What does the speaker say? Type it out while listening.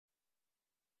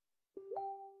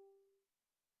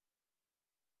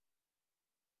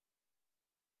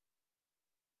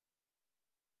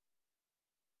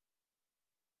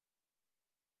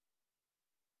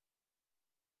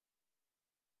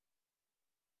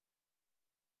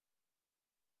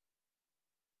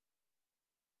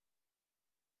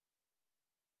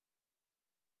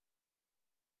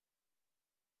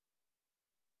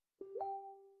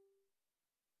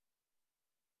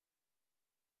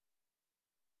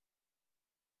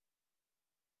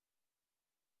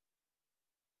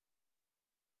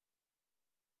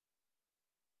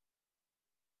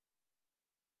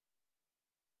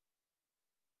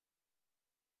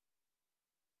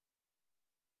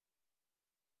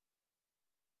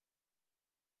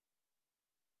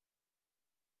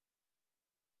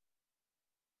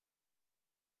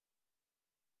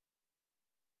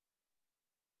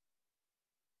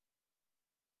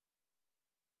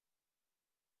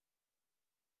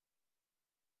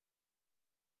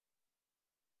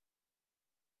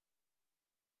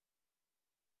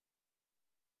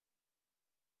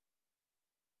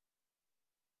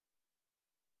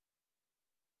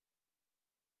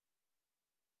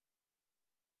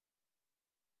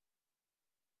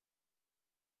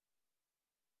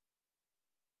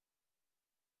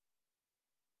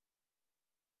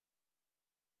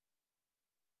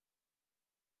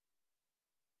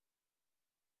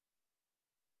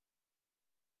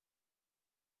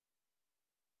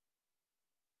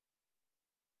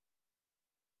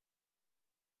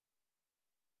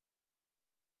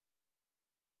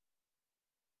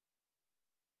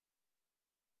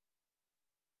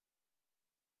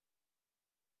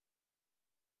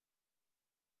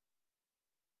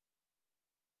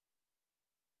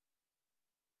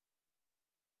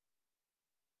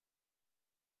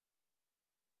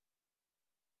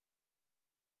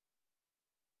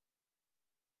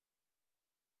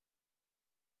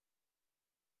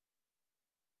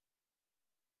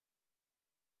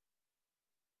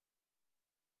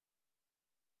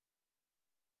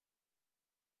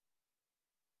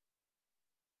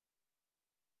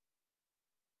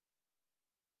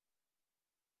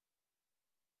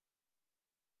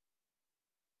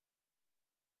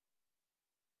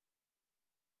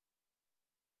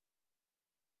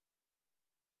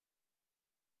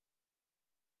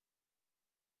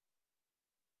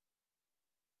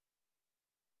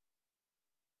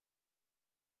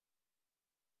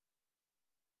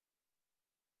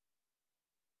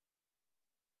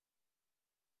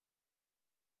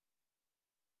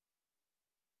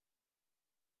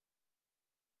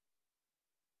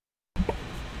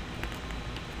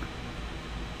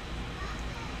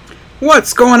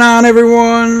What's going on,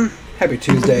 everyone? Happy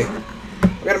Tuesday.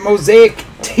 We got a Mosaic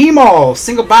T-Mall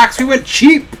single box. We went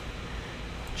cheap.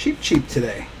 Cheap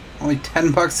today. Only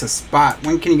 $10 a spot.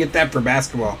 When can you get that for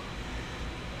basketball?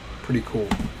 Pretty cool.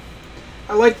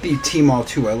 I like the T-Mall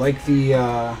too. I like the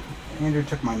Andrew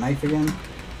took my knife again.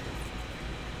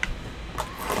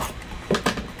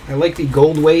 I like the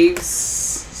gold waves,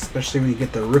 especially when you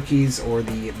get the rookies or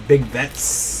the big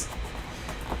vets.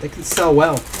 They can sell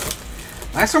well.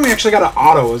 Last time we actually got an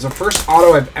auto. It was the first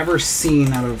auto I've ever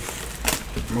seen out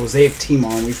of Mosaic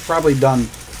T-Mall, and we've probably done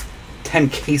 10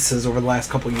 cases over the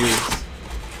last couple years.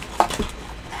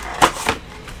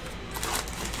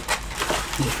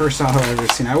 The first auto I've ever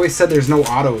seen. I always said there's no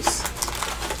autos.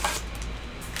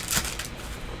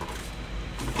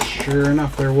 Sure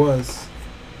enough, there was.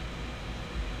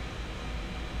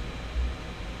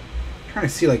 I'm trying to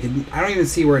see, like, I don't even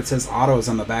see where it says autos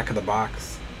on the back of the box.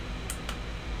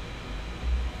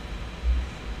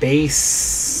 Base,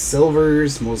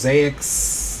 silvers,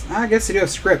 mosaics. I guess they do have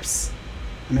scripts.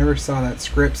 I never saw that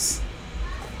scripts.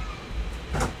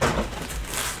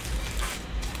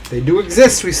 They do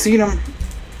exist. We've seen them.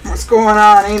 What's going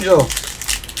on, Angel?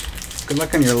 Good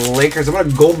luck on your Lakers. I'm going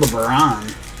to gold LeBron.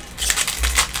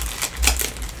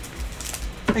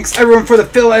 Thanks, everyone, for the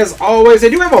fill, as always. I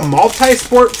do have a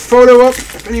multi-sport photo up,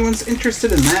 if anyone's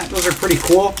interested in that. Those are pretty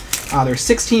cool. They're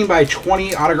 16 by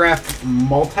 20 autographed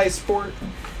multi-sport.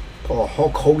 Pull a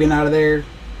Hulk Hogan out of there.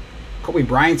 Kobe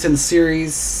Bryant's in the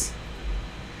series.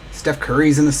 Steph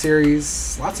Curry's in the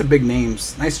series. Lots of big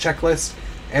names. Nice checklist,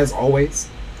 as always.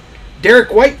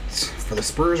 Derek White for the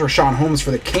Spurs. Rashawn Holmes for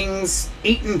the Kings.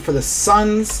 Ayton for the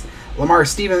Suns. Lamar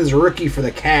Stevens, rookie for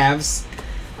the Cavs.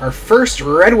 Our first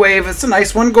red wave. It's a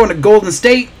nice one. Going to Golden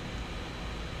State.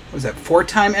 What was that?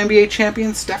 4-time NBA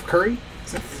champion Steph Curry?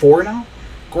 Is that 4 now?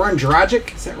 Goran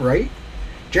Dragic. Is that right?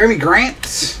 Jeremy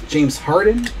Grant. James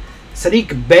Harden.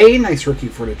 Sadiq Bey, nice rookie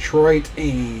for Detroit,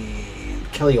 and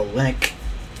Kelly Olynyk.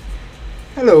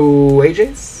 Hello,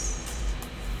 AJs.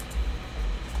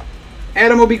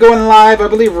 Adam will be going live, I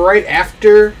believe, right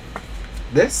after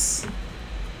this.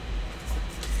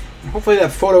 And hopefully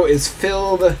that photo is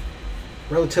filled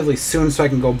relatively soon so I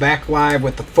can go back live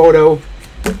with the photo.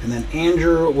 And then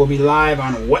Andrew will be live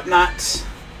on Whatnot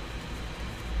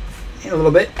in a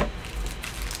little bit.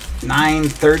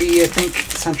 9:30, I think,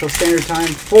 Central Standard Time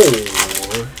for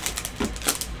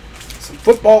some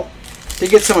football. To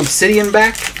get some Obsidian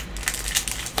back.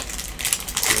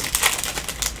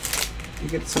 You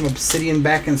get some Obsidian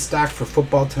back in stock for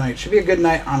football tonight. Should be a good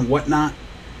night on Whatnot.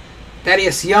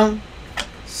 Thaddeus Young,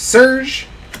 Serge,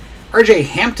 RJ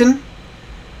Hampton,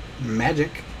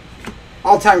 Magic.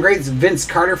 All-time greats, Vince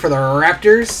Carter for the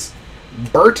Raptors.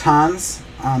 Bertans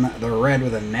on the red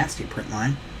with a nasty print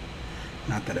line.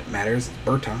 Not that it matters. It's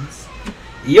Bertans.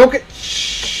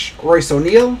 Jokic. Royce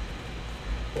O'Neal.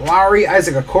 Lowry.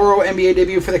 Isaac Okoro. NBA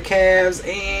debut for the Cavs.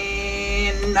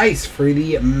 And nice for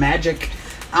the Magic.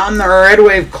 On the red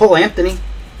wave, Cole Anthony.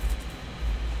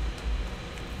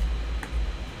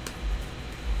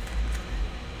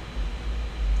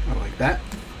 I like that.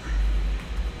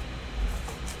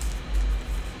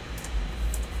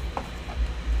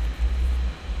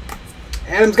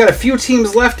 Adam's got a few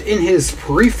teams left in his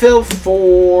pre-fill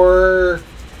for...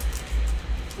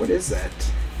 What is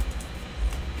that?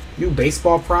 New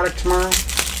baseball product tomorrow?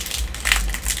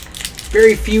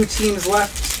 Very few teams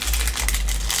left.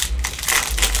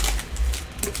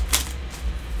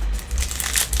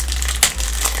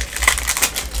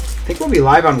 I think we'll be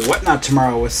live on Whatnot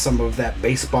tomorrow with some of that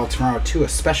baseball tomorrow too. A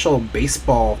special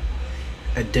baseball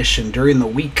edition during the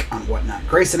week on Whatnot.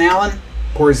 Grayson Allen,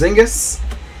 Porzingis,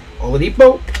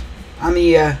 Oladipo. On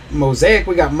the Mosaic,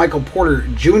 we got Michael Porter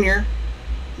Jr.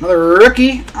 Another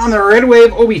rookie on the red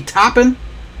wave, Obi Toppin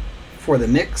for the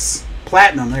Knicks.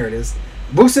 Platinum, there it is.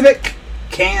 Vucevic,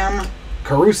 Cam,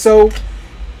 Caruso,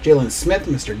 Jalen Smith,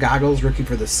 Mr. Goggles, rookie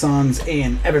for the Suns,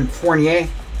 and Evan Fournier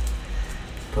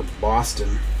for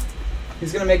Boston.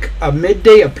 He's going to make a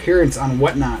midday appearance on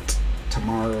Whatnot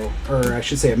tomorrow, or I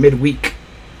should say a midweek,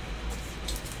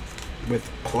 with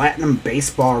Platinum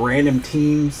Baseball random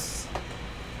teams.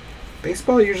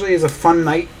 Baseball usually is a fun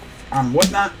night on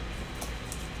Whatnot.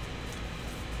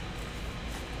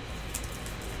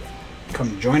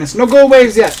 Come join us. No gold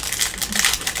waves yet.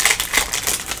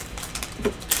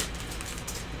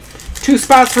 2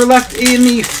 spots were left in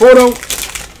the photo.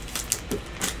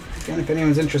 Again, if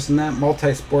anyone's interested in that,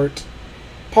 multi-sport.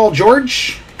 Paul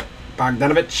George,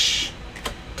 Bogdanovich,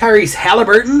 Tyrese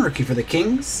Halliburton, rookie for the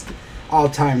Kings.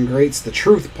 All-time greats, The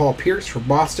Truth, Paul Pierce for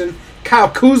Boston. Kyle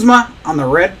Kuzma on the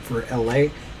red for LA.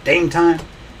 Dame Time,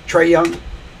 Trae Young,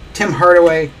 Tim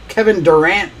Hardaway, Kevin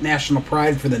Durant, National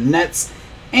Pride for the Nets.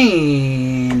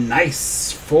 And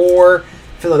nice for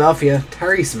Philadelphia,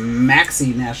 Tyrese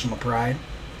Maxey, National Pride.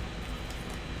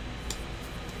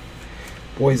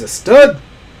 Boy's a stud.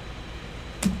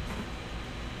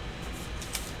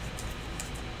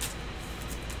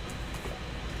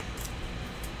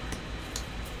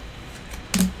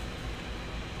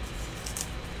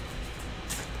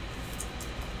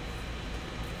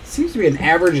 Seems to be an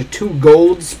average of 2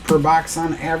 golds per box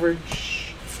on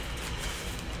average.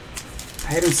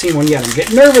 I haven't seen one yet. I'm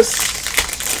getting nervous.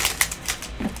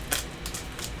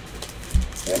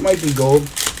 That might be gold.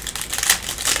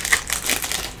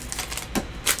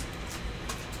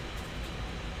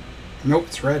 Nope,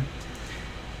 it's red.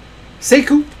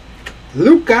 Sekou,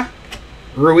 Luka,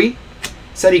 Rui,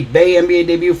 Sadiq Bey, NBA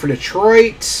debut for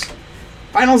Detroit.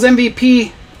 Finals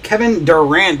MVP, Kevin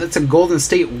Durant. That's a Golden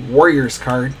State Warriors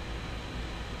card.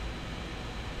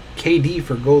 KD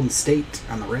for Golden State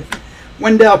on the red.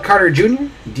 Wendell Carter Jr.,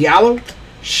 Diallo,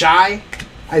 Shai,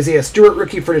 Isaiah Stewart,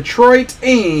 rookie for Detroit,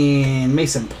 and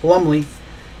Mason Plumlee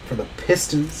for the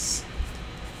Pistons.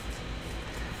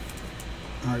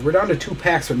 All right, we're down to 2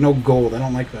 packs with no gold. I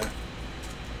don't like that.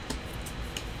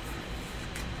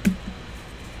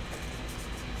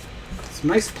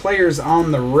 Some nice players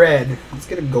on the red. Let's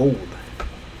get a gold.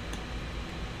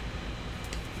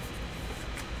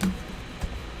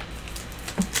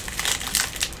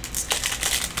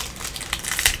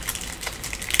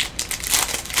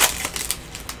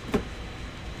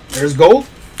 There's gold.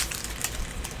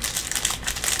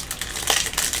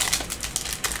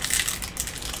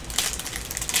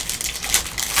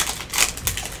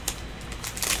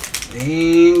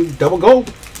 And double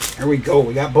gold. There we go.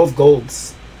 We got both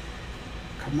golds.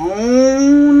 Come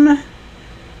on.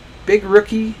 Big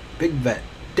rookie, big vet.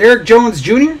 Derek Jones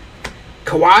Jr.,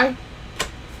 Kawhi,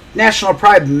 National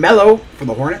Pride Melo for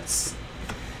the Hornets.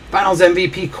 Finals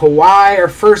MVP Kawhi. Our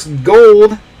first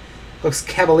gold. Looks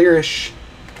Cavalierish.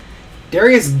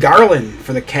 Darius Garland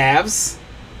for the Cavs.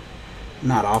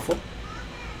 Not awful.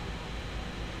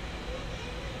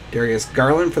 Darius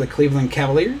Garland for the Cleveland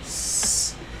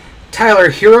Cavaliers. Tyler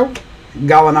Hero,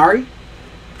 Gallinari.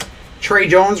 Trey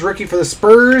Jones, rookie for the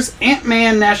Spurs.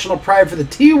 Ant-Man, National Pride for the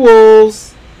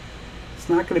T-Wolves. It's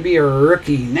not going to be a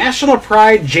rookie. National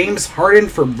Pride, James Harden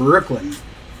for Brooklyn.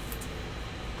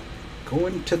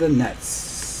 Going to the Nets.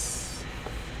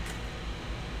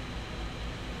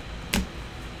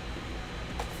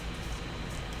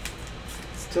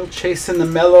 Still chasing the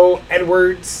Melo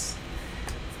Edwards.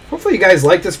 Hopefully you guys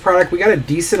like this product. We got a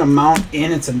decent amount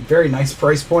in. It's a very nice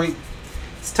price point.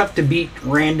 It's tough to beat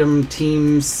random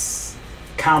teams,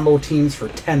 combo teams for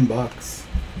 10 bucks.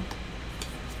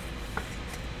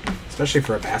 Especially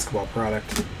for a basketball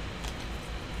product.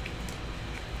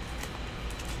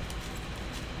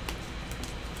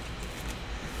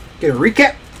 Get a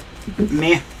recap.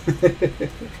 Meh.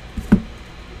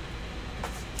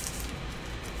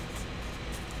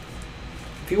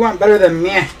 If you want better than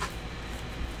meh,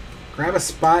 grab a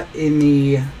spot in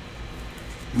the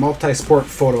multi-sport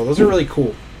photo. Those are really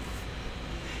cool.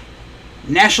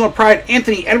 National Pride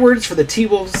Anthony Edwards for the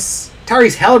T-Wolves.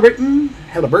 Tyrese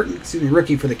Halliburton,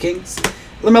 rookie for the Kings.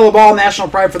 LaMelo Ball, National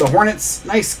Pride for the Hornets.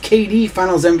 Nice KD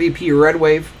Finals MVP Red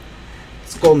Wave.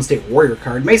 It's Golden State Warrior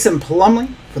card. Mason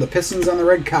Plumlee for the Pistons on the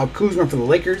red. Kyle Kuzma for the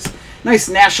Lakers. Nice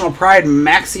National Pride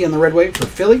Maxey on the Red Wave for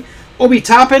Philly. Obi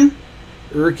Toppin,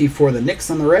 rookie for the Knicks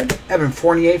on the red. Evan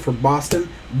Fournier for Boston.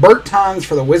 Bertans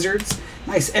for the Wizards.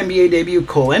 Nice NBA debut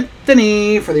Cole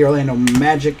Anthony for the Orlando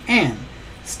Magic. And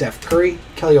Steph Curry.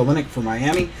 Kelly Olynyk for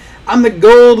Miami. On the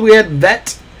gold, we had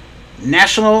vet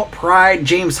National Pride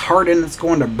James Harden. That's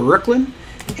going to Brooklyn.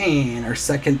 And our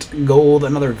second gold,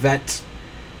 another vet,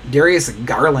 Darius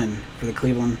Garland for the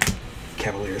Cleveland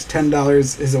Cavaliers.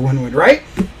 $10 is a win-win, right?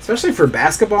 Especially for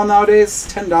basketball nowadays,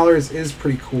 $10 is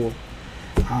pretty cool.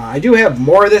 I do have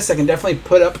more of this. I can definitely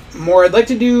put up more. I'd like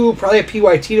to do probably a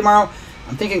PYT tomorrow.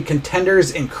 I'm thinking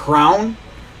Contenders and Crown.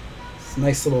 It's a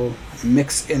nice little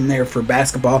mix in there for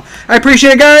basketball. I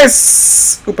appreciate it,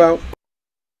 guys. Hoop out.